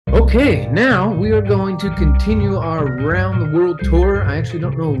Okay, now we are going to continue our round the world tour. I actually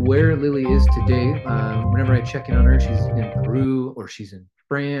don't know where Lily is today. Whenever I check in on her, she's in Peru or she's in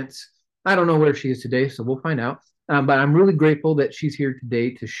France. I don't know where she is today, so we'll find out. But I'm really grateful that she's here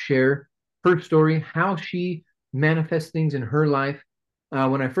today to share her story, how she manifests things in her life.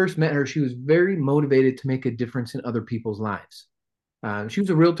 When I first met her, she was very motivated to make a difference in other people's lives. She was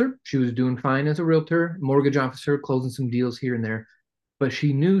a realtor. She was doing fine as a realtor, mortgage officer, closing some deals here and there, but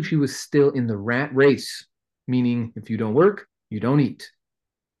she knew she was still in the rat race, meaning if you don't work, you don't eat.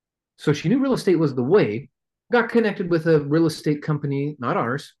 So she knew real estate was the way, got connected with a real estate company, not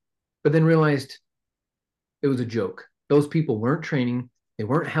ours, but then realized it was a joke. Those people weren't training, they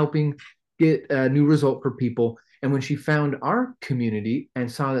weren't helping get a new result for people. And when she found our community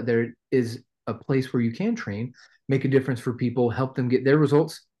and saw that there is a place where you can train, make a difference for people, help them get their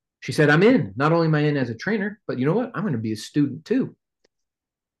results, she said, I'm in. Not only am I in as a trainer, but you know what? I'm going to be a student too.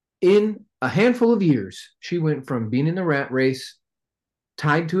 In a handful of years, she went from being in the rat race,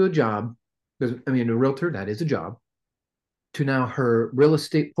 tied to a job, because I mean, a realtor, that is a job, to now her real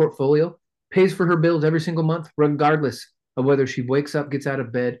estate portfolio pays for her bills every single month, regardless of whether she wakes up, gets out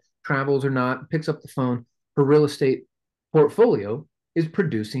of bed, travels or not, picks up the phone. Her real estate portfolio is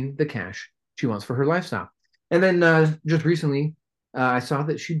producing the cash she wants for her lifestyle. And then just recently, I saw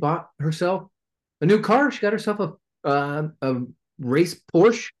that she bought herself a new car. She got herself a race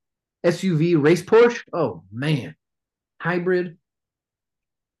Porsche, SUV race Porsche. Oh man, hybrid,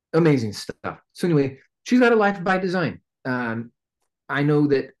 amazing stuff. So anyway, she's got a life by design. I know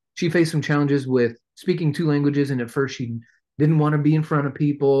that she faced some challenges with speaking two languages, and at first she didn't want to be in front of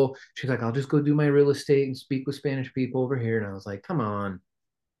people. She's like, I'll just go do my real estate and speak with Spanish people over here. And I was like, come on,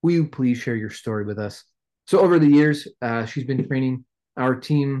 will you please share your story with us? So over the years, she's been training our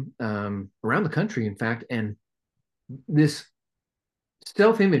team around the country, in fact, and this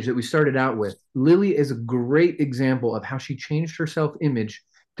self-image that we started out with, Lily is a great example of how she changed her self-image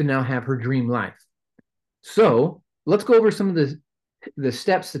to now have her dream life. So let's go over some of the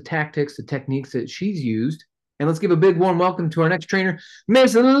steps, the tactics, the techniques that she's used, and let's give a big warm welcome to our next trainer,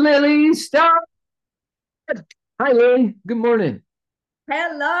 Miss Lily Star. Hi, Lily. Good morning.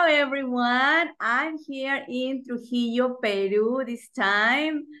 Hello, everyone. I'm here in Trujillo, Peru this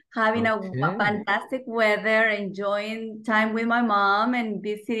time, having a Okay. fantastic weather, enjoying time with my mom and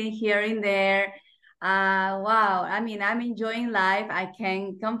visiting here and there. Wow, I mean, I'm enjoying life. I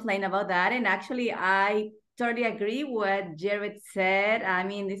can't complain about that. And actually, I totally agree what Jared said. I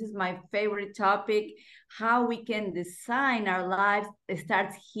mean, this is my favorite topic. How we can design our lives. It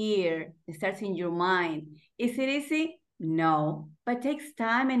starts here. It starts in your mind. Is it easy? No, but it takes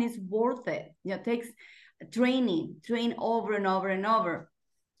time and it's worth it. It takes train over and over and over.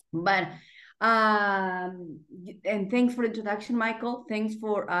 But and thanks for the introduction, Michael. Thanks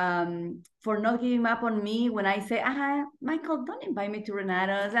for not giving up on me when I say, Michael, don't invite me to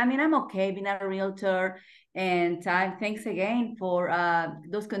Renato's. I mean, I'm okay being a realtor. And thanks again for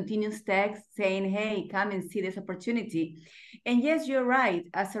those continuous texts saying, hey, come and see this opportunity. And yes, you're right.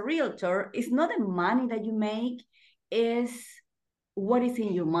 As a realtor, it's not the money that you make, is what is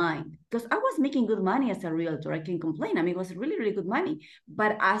in your mind. Because I was making good money as a realtor. I can complain. I mean, it was really, really good money.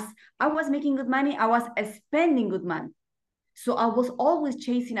 But as I was making good money, I was spending good money. So I was always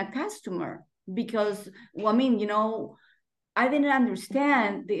chasing a customer because, well, I mean, I didn't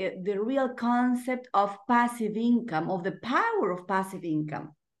understand the real concept of passive income, of the power of passive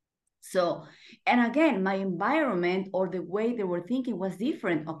income. So, and again, my environment or the way they were thinking was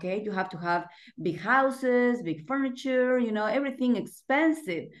different. Okay, you have to have big houses, big furniture, everything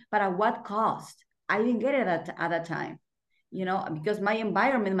expensive, but at what cost? I didn't get it at that time, because my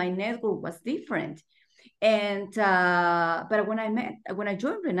environment, my network was different. And but when I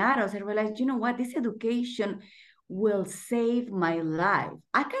joined Renato's, I realized, you know what, this education will save my life.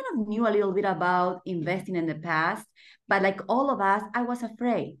 I kind of knew a little bit about investing in the past, but like all of us, I was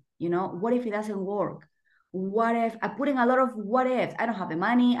afraid. What if it doesn't work? What if I put in a lot of what ifs? I don't have the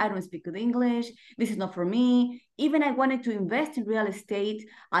money. I don't speak good English. This is not for me. Even I wanted to invest in real estate.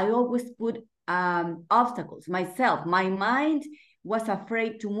 I always put obstacles myself. My mind was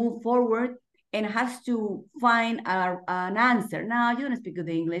afraid to move forward and has to find an answer. No, you don't speak good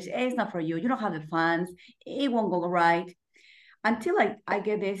English. It's not for you. You don't have the funds. It won't go right. Until I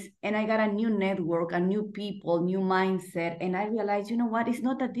get this and I got a new network, a new people, new mindset. And I realized, you know what? It's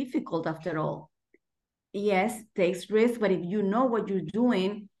not that difficult after all. Yes, takes risk, but if you know what you're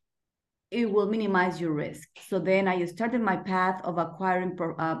doing, it will minimize your risk. So then I started my path of acquiring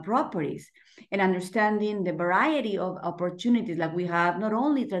properties and understanding the variety of opportunities. Like we have not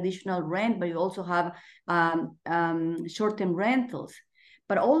only traditional rent, but we also have short-term rentals.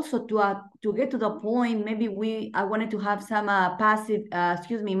 but also to get to the point, maybe I wanted to have some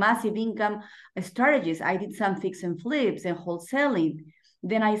massive income strategies. I did some fix and flips and wholesaling.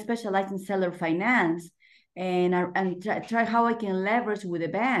 Then I specialized in seller finance, and try how I can leverage with a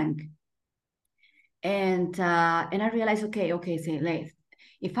bank. And I realized, okay, say,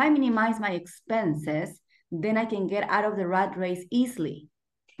 if I minimize my expenses, then I can get out of the rat race easily,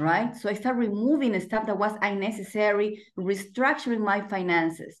 right? So I start removing the stuff that was unnecessary, restructuring my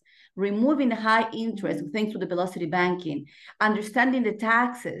finances, removing the high interest thanks to the velocity banking, understanding the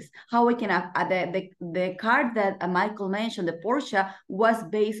taxes, how I can the card that Michael mentioned, the Porsche, was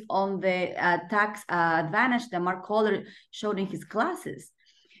based on the tax advantage that Mark Kohler showed in his classes.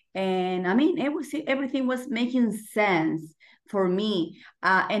 And I mean, everything was making sense for me,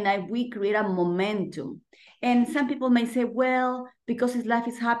 and we create a momentum. And some people may say, well, because his life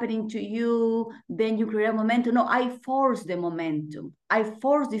is happening to you, then you create a momentum. No, I force the momentum. I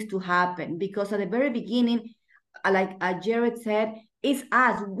force this to happen because at the very beginning, like Jared said, it's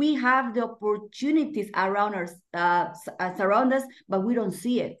us. We have the opportunities around us, surround us, but we don't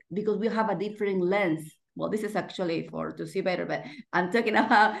see it because we have a different lens. Well, this is actually for to see better, but I'm talking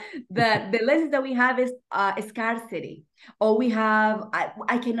about the lens that we have is scarcity, or we have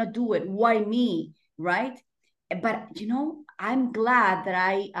I cannot do it. Why me, right? But I'm glad that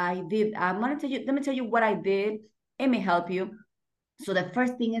I did. I'm gonna tell you. Let me tell you what I did. It may help you. So the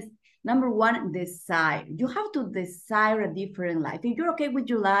first thing is, number one, decide. You have to desire a different life. If you're okay with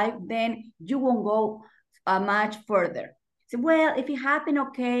your life, then you won't go much further. So, well, if it happened,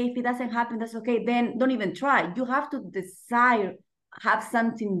 okay. If it doesn't happen, that's okay. Then don't even try. You have to desire, have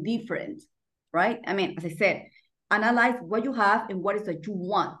something different, right? I mean, as I said, analyze what you have and what is that you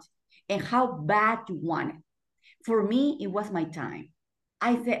want and how bad you want it. For me, it was my time.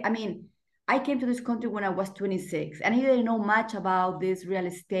 I came to this country when I was 26, and I didn't know much about this real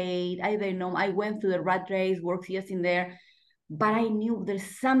estate. I didn't know. I went through the rat race, worked years in there, but I knew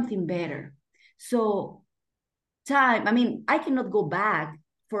there's something better. So I cannot go back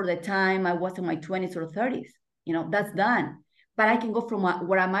for the time I was in my 20s or 30s. That's done. But I can go from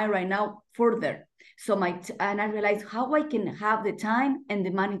where am I right now further. And I realized how I can have the time and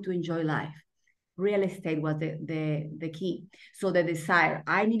the money to enjoy life. Real estate was the key. So the desire,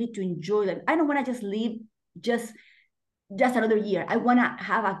 I needed to enjoy it. I don't want to just live just another year. I want to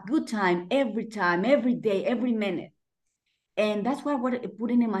have a good time, every day, every minute. And that's what I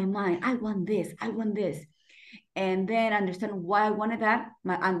put in my mind. I want this. And then understand why I wanted that.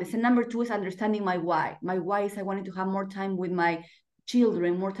 And the number two is understanding my why. My why is I wanted to have more time with my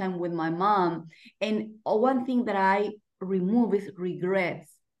children, more time with my mom. And one thing that I remove is regrets.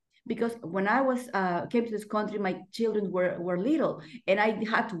 Because when I came to this country, my children were little, and I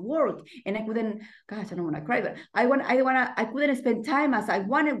had to work, and I couldn't. Gosh, I don't want to cry, but I couldn't spend time as I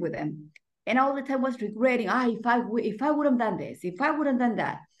wanted with them, and all the time was regretting. If I would have done this, if I would have done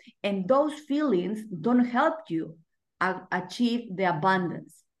that, and those feelings don't help you achieve the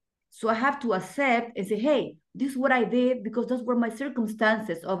abundance. So I have to accept and say, hey, this is what I did because those were my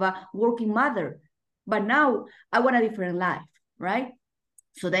circumstances of a working mother, but now I want a different life, right?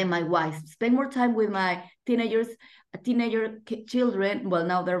 So then my wife spend more time with my teenager children. Well,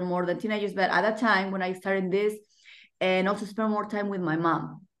 now they're more than teenagers, but at that time when I started this, and also spend more time with my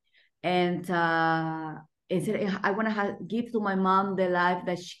mom. And said, I want to give to my mom the life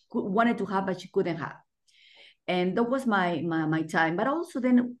that she wanted to have, but she couldn't have. And that was my time. But also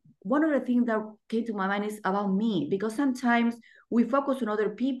then one of the things that came to my mind is about me, because sometimes we focus on other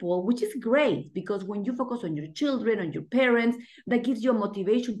people, which is great, because when you focus on your children, on your parents, that gives you a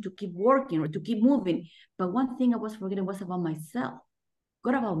motivation to keep working or to keep moving. But one thing I was forgetting was about myself.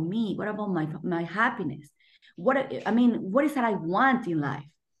 What about me? What about my happiness? What is that I want in life?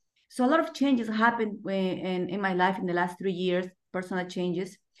 So a lot of changes happened in my life in the last 3 years, personal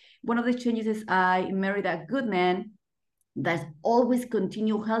changes. One of the changes is I married a good man that's always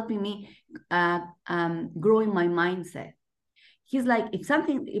continue helping me growing my mindset. He's like, if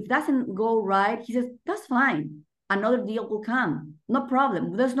doesn't go right, he says, that's fine. Another deal will come. No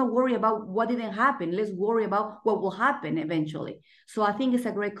problem. Let's not worry about what didn't happen. Let's worry about what will happen eventually. So I think it's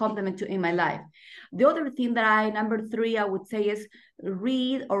a great compliment in my life. The other thing that number three, I would say is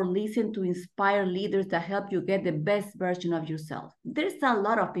read or listen to inspired leaders that help you get the best version of yourself. There's a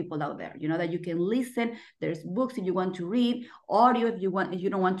lot of people out there, that you can listen. There's books if you want to read, audio if you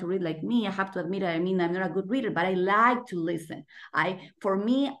don't want to read like me. I have to admit, I'm not a good reader, but I like to listen. I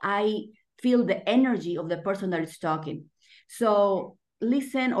feel the energy of the person that is talking. So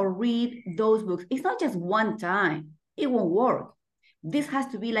listen or read those books. It's not just one time. It won't work. This has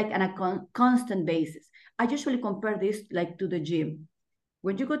to be like on a constant basis. I usually compare this like to the gym.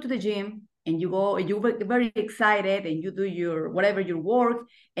 when you go to the gym and you're very excited and you do your whatever your work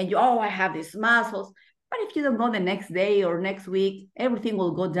and I have these muscles. But if you don't go the next day or next week, everything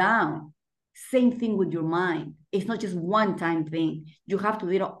will go down. Same thing with your mind. It's not just one time thing. You have to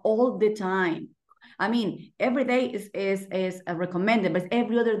do it all the time. I mean, every day is recommended, but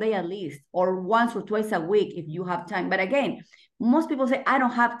every other day at least, or once or twice a week if you have time. But again, most people say, I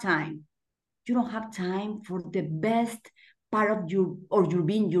don't have time. You don't have time for the best part of your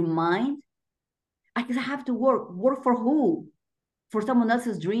being, your mind. I just have to work for who? For someone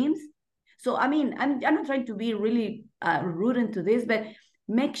else's dreams. So I mean, I'm not trying to be really rude into this, but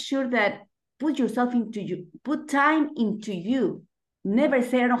make sure that put time into you. Never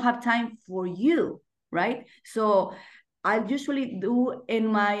say I don't have time for you, right? So I usually do in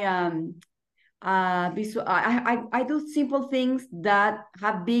my I do simple things that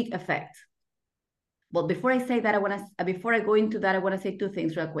have big effects. But before I say that, before I go into that, I want to say two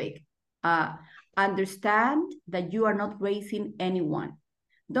things real quick. Understand that you are not raising anyone.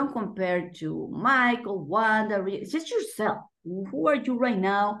 Don't compare to Michael, Wanda. It's just yourself. Who are you right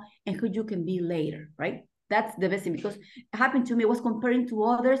now and who you can be later, right? That's the best thing, because it happened to me. I was comparing to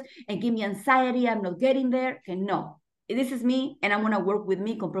others and give me anxiety. I'm not getting there. Okay, no. This is me, and I'm going to work with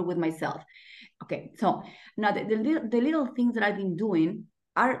me, compare with myself. Okay, so now the little things that I've been doing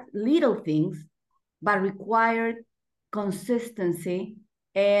are little things, but required consistency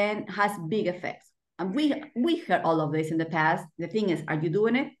and has big effects. And we heard all of this in the past. The thing is, are you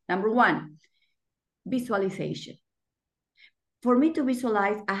doing it? Number one, visualization. For me to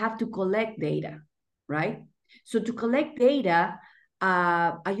visualize, I have to collect data, right? So to collect data,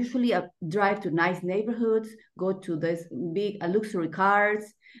 I usually drive to nice neighborhoods, go to this big luxury cars,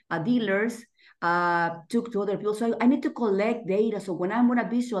 dealers, talk to other people. So I need to collect data. So when I'm gonna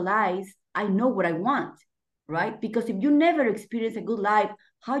visualize, I know what I want, right? Because if you never experience a good life,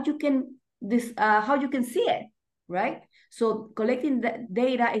 how you can see it, right? So collecting the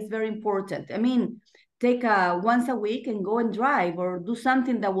data is very important. I mean, take once a week and go and drive or do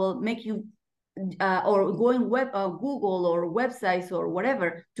something that will make you or go in Google or websites or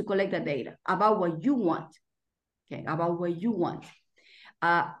whatever to collect the data about what you want. Okay, about what you want.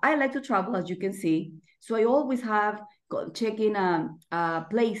 I like to travel, as you can see. So I always have checking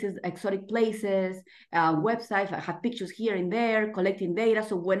places, exotic places, websites. I have pictures here and there, collecting data.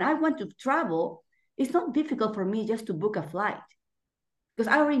 So when I want to travel, it's not difficult for me just to book a flight,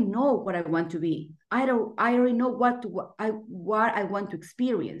 because I already know what I want to be. I already know what I want to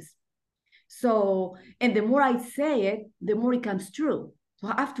experience. So, and the more I say it, the more it comes true. So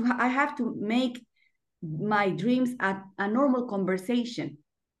I have to make my dreams a normal conversation,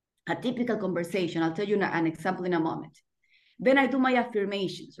 a typical conversation. I'll tell you an example in a moment. Then I do my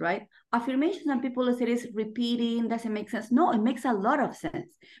affirmations, right? Affirmations, and people say it's repeating, doesn't make sense. No, it makes a lot of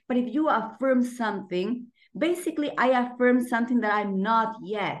sense. But if you affirm something, basically I affirm something that I'm not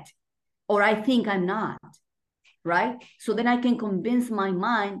yet, or I think I'm not, right? So then I can convince my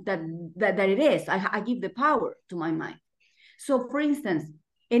mind that it is. I give the power to my mind. So for instance,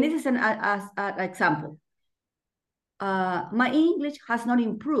 and this is an example, my English has not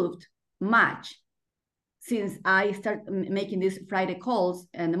improved much since I started making these Friday calls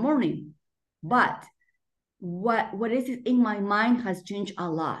in the morning. But what is in my mind has changed a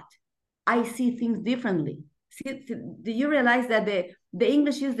lot. I see things differently. Do you realize that the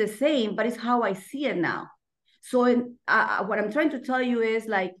English is the same, but it's how I see it now? So what I'm trying to tell you is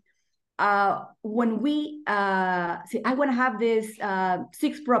like, when we say, I want to have this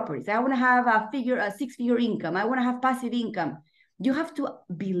 6 properties, I want to have a 6-figure income, I want to have passive income, you have to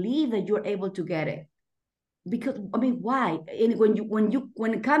believe that you're able to get it. Because I mean, why? And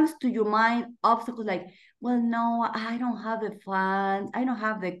when it comes to your mind, obstacles like, well, no, I don't have the funds, I don't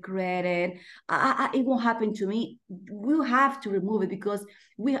have the credit, it won't happen to me. We have to remove it, because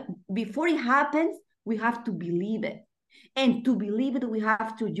before it happens, we have to believe it. And to believe it, we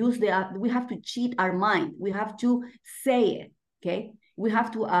have to cheat our mind. We have to say it, okay? We have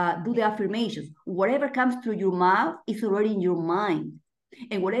to do the affirmations. Whatever comes through your mouth is already in your mind.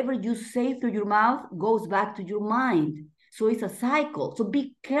 And whatever you say through your mouth goes back to your mind. So it's a cycle. So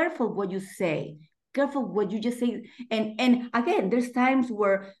be careful what you say. Careful what you just say. And again, there's times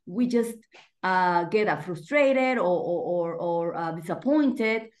where we just get frustrated or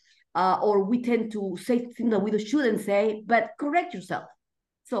disappointed, or we tend to say things that we shouldn't say, but correct yourself.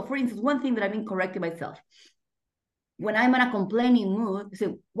 So for instance, one thing that I've been correcting myself, when I'm in a complaining mood, I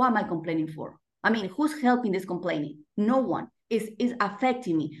say, what am I complaining for? I mean, who's helping this complaining? No one. Is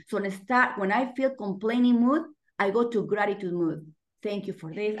affecting me. So when I feel complaining mood, I go to gratitude mood. thank you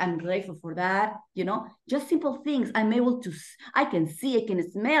for this, I'm grateful for that, just simple things. I can see, I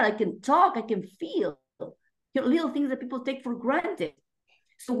can smell, I can talk, I can feel, little things that people take for granted.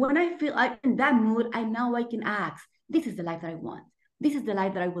 So when I feel I'm in that mood, I can ask, this is the life that I want. This is the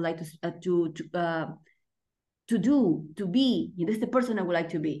life that I would like to do, to be. This is the person I would like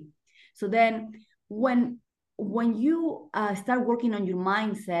to be. So then when you start working on your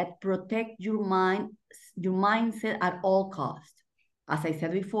mindset, protect your mindset at all costs. As I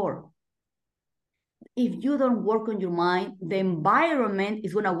said before, if you don't work on your mind, the environment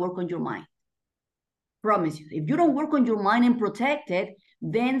is going to work on your mind. Promise you. If you don't work on your mind and protect it,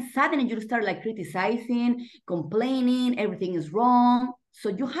 then suddenly you start like criticizing, complaining, everything is wrong. So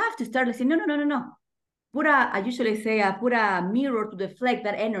you have to start saying, no. I usually say, put a mirror to deflect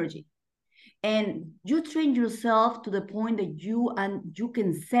that energy. And you train yourself to the point that you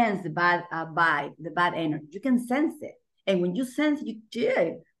can sense the bad vibe, the bad energy. You can sense it. And when you sense it,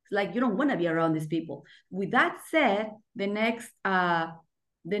 it's like you don't want to be around these people. With that said, the next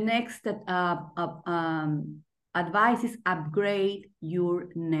advice is upgrade your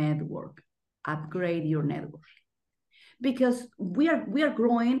network. Upgrade your network. Because we are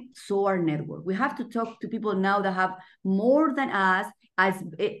growing, so our network. We have to talk to people now that have more than us, as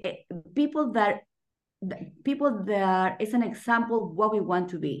people that is an example of what we want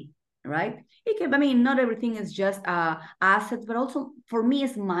to be, right? Not everything is just assets, but also for me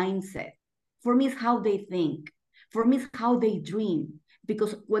it's mindset. For me it's how they think. For me it's how they dream.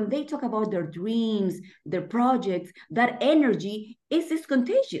 Because when they talk about their dreams, their projects, that energy is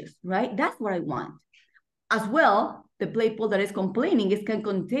contagious, right? That's what I want. As well, the people that is complaining is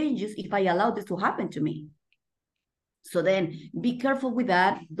contagious if I allow this to happen to me. So then be careful with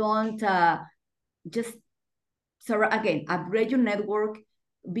that. Don't again, upgrade your network.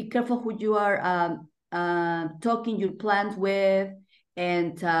 Be careful who you are talking your plans with.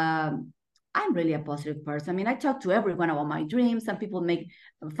 And I'm really a positive person. I talk to everyone about my dreams. Some people make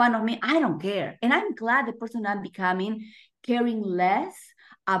fun of me. I don't care. And I'm glad the person I'm becoming, caring less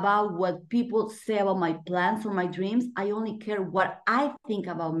about what people say about my plans or my dreams. I only care what I think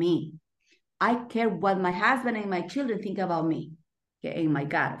about me. I care what my husband and my children think about me. Okay, and my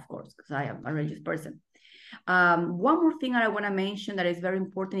God, of course, because I am a religious person. One more thing that I want to mention that is very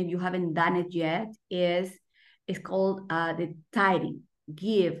important if you haven't done it yet is called the tithing,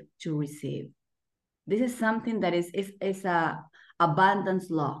 give to receive. This is something that is a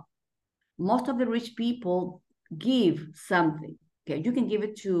abundance law. Most of the rich people give something. Okay, you can give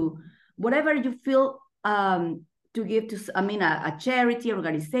it to whatever you feel to give to, a charity,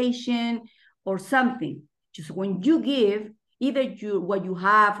 organization, or something. Just when you give, either what you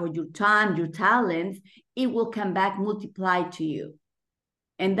have or your time, your talents, it will come back multiplied to you.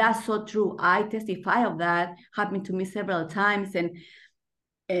 And that's so true. I testify of that. Happened to me several times, and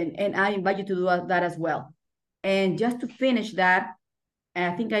I invite you to do that as well. And just to finish that,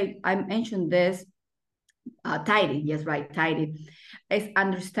 and I think I mentioned this, tithing, yes, right, tithing, is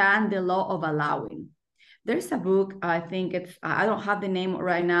understand the law of allowing. There's a book, I think it's, I don't have the name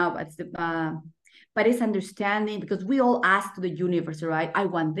right now, but it's understanding, because we all ask to the universe, right? I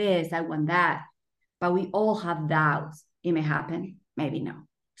want this, I want that, but we all have doubts. It may happen, maybe no.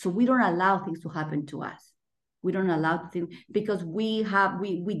 So we don't allow things to happen to us. We don't allow things because we have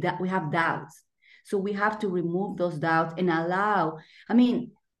doubts. So we have to remove those doubts and allow.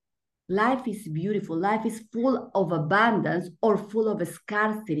 Life is beautiful. Life is full of abundance or full of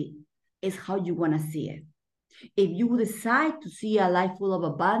scarcity. Is how you want to see it. If you decide to see a life full of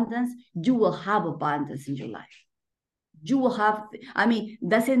abundance, you will have abundance in your life. You will have,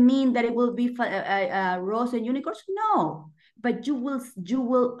 does it mean that it will be rose and unicorns? No, but you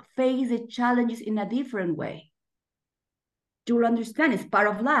will face the challenges in a different way. You will understand it's part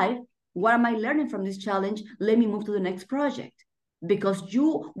of life. What am I learning from this challenge? Let me move to the next project. Because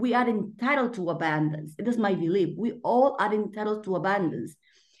we are entitled to abundance. It is my belief. We all are entitled to abundance.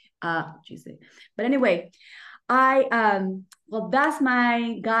 But anyway, that's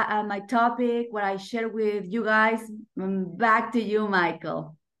my topic, what I share with you guys. Back to you,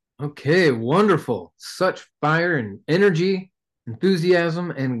 Michael. Okay, wonderful. Such fire and energy, enthusiasm,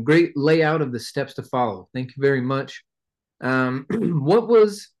 and great layout of the steps to follow. Thank you very much. I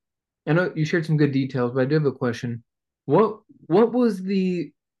know you shared some good details, but I do have a question. What was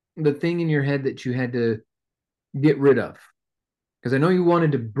the thing in your head that you had to get rid of? Because I know you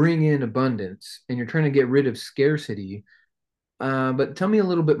wanted to bring in abundance and you're trying to get rid of scarcity. But tell me a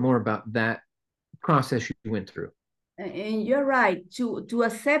little bit more about that process you went through. And you're right. To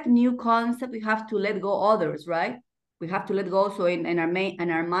accept new concepts, we have to let go others, right? We have to let go so in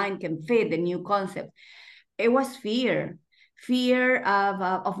our mind can fit the new concept. It was fear. fear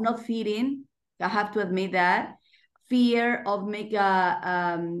of not fitting. I have to admit that. Fear of make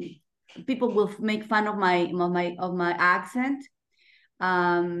people will make fun of my accent.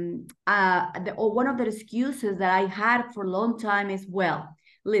 Or one of the excuses that I had for a long time is, well,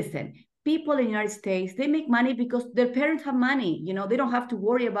 listen, people in the United States, they make money because their parents have money. You know, they don't have to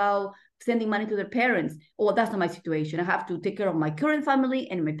worry about sending money to their parents. Oh, that's not my situation. I have to take care of my current family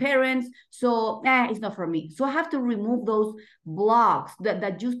and my parents. So it's not for me. So I have to remove those blocks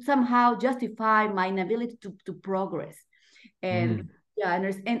that just somehow justify my inability to progress. And yeah,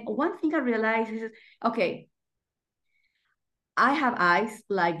 and one thing I realized is, okay, I have eyes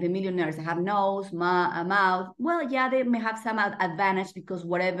like the millionaires. I have nose, a mouth. Well, yeah, they may have some advantage because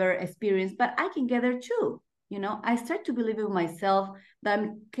whatever experience, but I can get there too. You know, I start to believe in myself that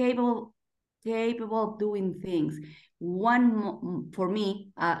I'm capable of doing things. One for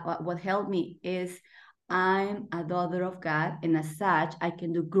me, what helped me is I'm a daughter of God, and as such, I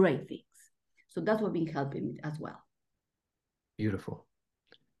can do great things. So that's what been helping me as well. Beautiful.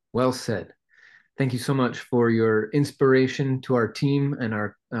 Well said. Thank you so much for your inspiration to our team and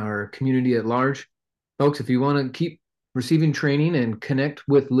our community at large. Folks, if you want to keep receiving training and connect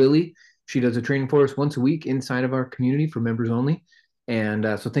with Lily, she does a training for us once a week inside of our community for members only. And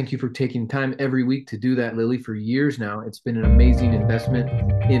so thank you for taking time every week to do that, Lily, for years now. It's been an amazing investment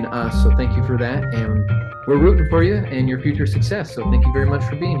in us. So thank you for that. And we're rooting for you and your future success. So thank you very much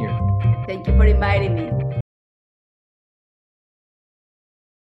for being here. Thank you for inviting me.